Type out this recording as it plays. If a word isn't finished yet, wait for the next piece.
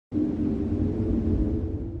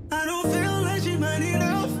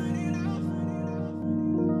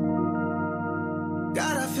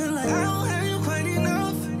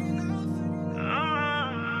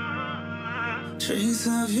Trace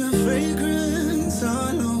of your fragrance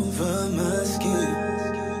all over my skin.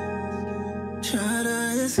 Try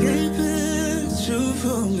to escape it, you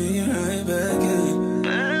pull me right back in.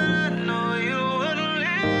 I know you wouldn't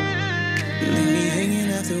leave me hanging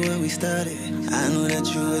after what we started. I know that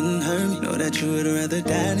you wouldn't hurt me, know that you would rather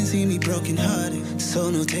die than see me broken hearted. So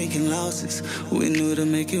no taking losses, we knew to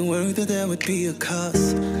make it work that there would be a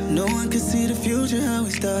cost. No one could see the future, how we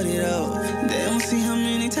started off. They don't see how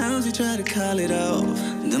many times we tried to call it off.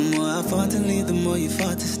 The more I fought to leave, the more you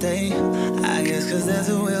fought to stay. I guess cause there's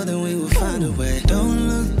a will, then we will find a way. Don't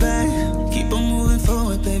look back, keep on moving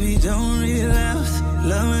forward, baby, don't relapse.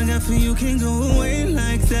 Love I got for you can't go away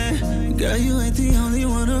like that. Girl, you ain't the only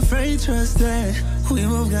one afraid, trust that. We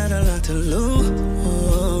both got a lot to lose.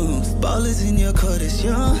 Ball is in your court, it's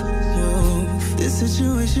your move. This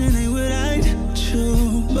situation ain't what I'd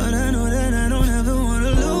choose, but I know that I don't ever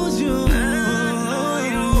wanna lose you. I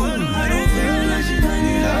don't feel like she played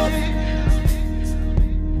it off.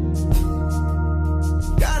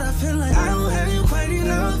 God, I feel like I don't have you quite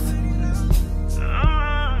enough.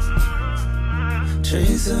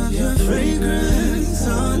 Trace of your fragrance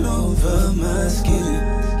all over my skin.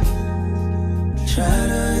 Try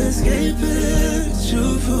to escape it,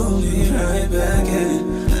 you pull me right back in.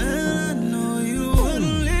 And I know you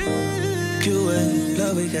wouldn't leave. You would,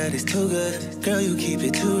 love we got is too good. Girl, you keep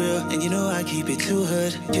it too real, and you know I keep it too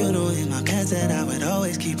hood. You know in my pants that I would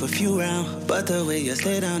always keep a few round, but the way you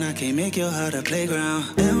stay down, I can't make your heart a playground.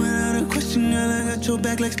 And without a question, girl, I got your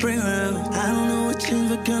back like spring round. I don't know what changed,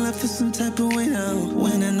 but girl, I feel some type of way now.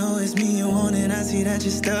 When I know it's me you want it, I see that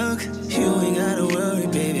you're stuck. You ain't gotta worry,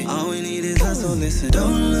 baby, all we need is us, so listen.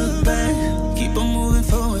 Don't look back, keep on moving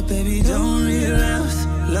forward, baby, don't relapse.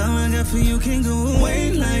 Love I got for you can't go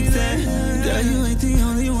away like that. Girl, you ain't the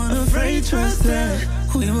only one afraid, trust that.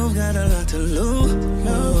 We both got a lot to lose.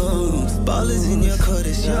 Ball is in your court,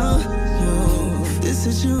 it's your move. This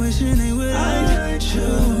situation ain't what I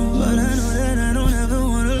choose, but I know that I don't ever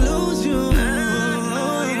wanna lose you. I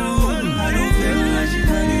don't feel like she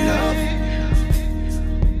played it off.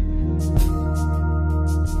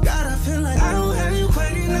 God, I feel like I don't have you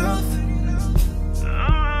quite enough.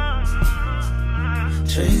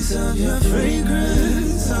 Trace of your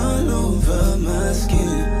fragrance all over my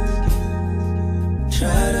skin.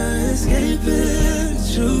 Try to escape it,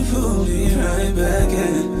 you pull me right back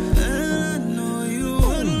in.